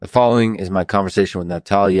The following is my conversation with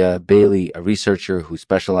Natalya Bailey, a researcher who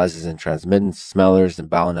specializes in transmittance, smellers, and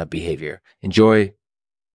ballonet behavior. Enjoy.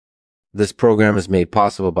 This program is made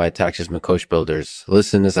possible by Attachment Coach Builders.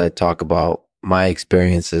 Listen as I talk about my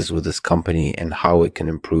experiences with this company and how it can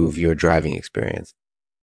improve your driving experience.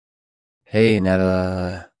 Hey,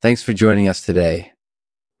 Natalya. Thanks for joining us today.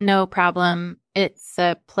 No problem. It's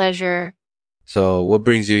a pleasure. So, what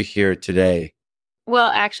brings you here today?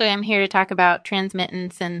 Well, actually, I'm here to talk about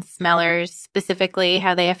transmittance and smellers, specifically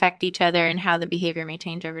how they affect each other and how the behavior may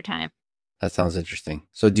change over time. That sounds interesting.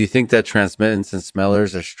 So, do you think that transmittance and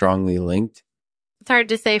smellers are strongly linked? It's hard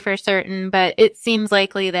to say for certain, but it seems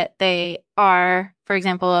likely that they are. For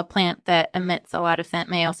example, a plant that emits a lot of scent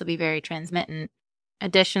may also be very transmittent.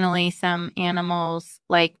 Additionally, some animals,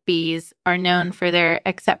 like bees, are known for their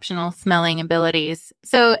exceptional smelling abilities.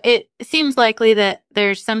 So it seems likely that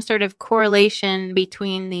there's some sort of correlation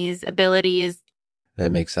between these abilities.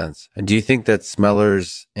 That makes sense. And do you think that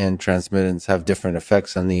smellers and transmittance have different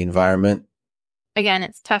effects on the environment? Again,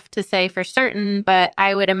 it's tough to say for certain, but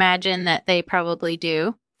I would imagine that they probably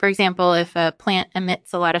do. For example, if a plant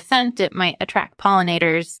emits a lot of scent, it might attract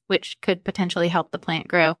pollinators, which could potentially help the plant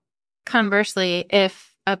grow. Conversely,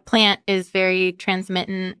 if a plant is very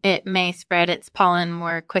transmittent, it may spread its pollen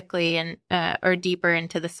more quickly and or deeper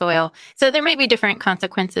into the soil. So there may be different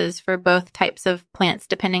consequences for both types of plants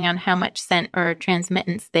depending on how much scent or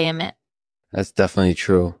transmittance they emit. That's definitely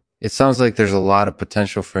true. It sounds like there's a lot of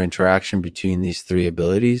potential for interaction between these three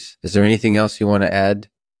abilities. Is there anything else you want to add?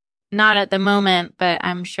 Not at the moment, but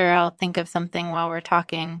I'm sure I'll think of something while we're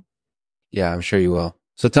talking. Yeah, I'm sure you will.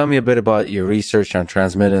 So tell me a bit about your research on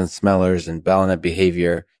transmittance, smellers, and ballonet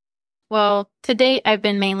behavior. Well, to date, I've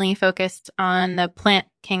been mainly focused on the plant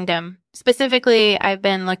kingdom. Specifically, I've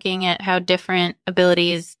been looking at how different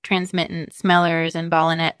abilities, transmittent, smellers, and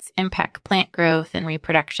ballonets impact plant growth and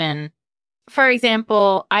reproduction. For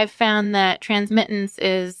example, I've found that transmittance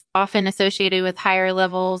is often associated with higher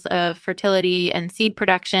levels of fertility and seed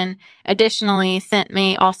production. Additionally, scent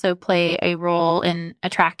may also play a role in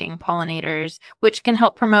attracting pollinators, which can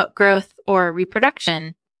help promote growth or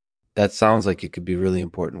reproduction. That sounds like it could be really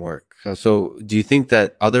important work. So do you think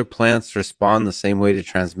that other plants respond the same way to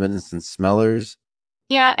transmittance and smellers?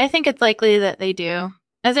 Yeah, I think it's likely that they do.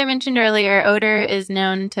 As I mentioned earlier, odor is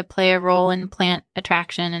known to play a role in plant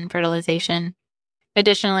attraction and fertilization.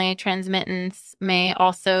 Additionally, transmittance may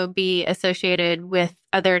also be associated with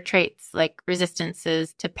other traits like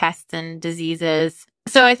resistances to pests and diseases.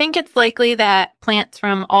 So I think it's likely that plants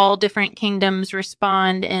from all different kingdoms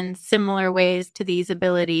respond in similar ways to these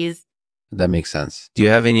abilities. That makes sense. Do you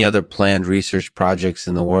have any other planned research projects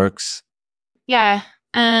in the works? Yeah,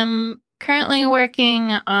 currently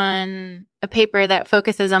working on a paper that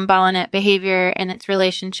focuses on ballonet behavior and its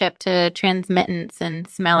relationship to transmittance and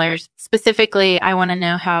smellers. Specifically, I want to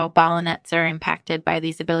know how ballonets are impacted by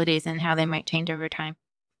these abilities and how they might change over time.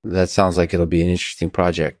 That sounds like it'll be an interesting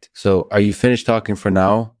project. So are you finished talking for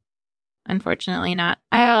now? Unfortunately, not.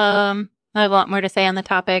 I have a lot more to say on the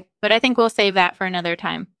topic, but I think we'll save that for another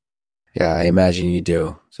time. Yeah, I imagine you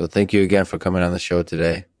do. So thank you again for coming on the show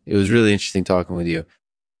today. It was really interesting talking with you.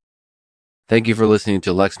 Thank you for listening to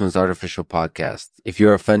Lexman's Artificial Podcast. If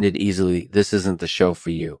you're offended easily, this isn't the show for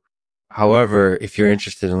you. However, if you're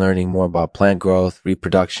interested in learning more about plant growth,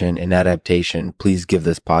 reproduction, and adaptation, please give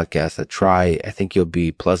this podcast a try. I think you'll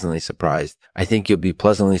be pleasantly surprised.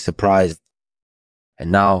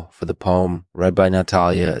 And now for the poem read by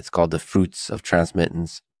Natalya. It's called The Fruits of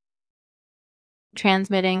Transmittance.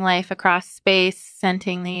 Transmitting life across space,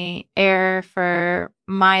 scenting the air for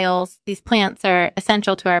miles. These plants are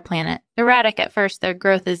essential to our planet. Erratic at first, their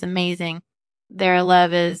growth is amazing. Their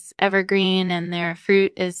love is evergreen and their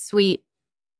fruit is sweet.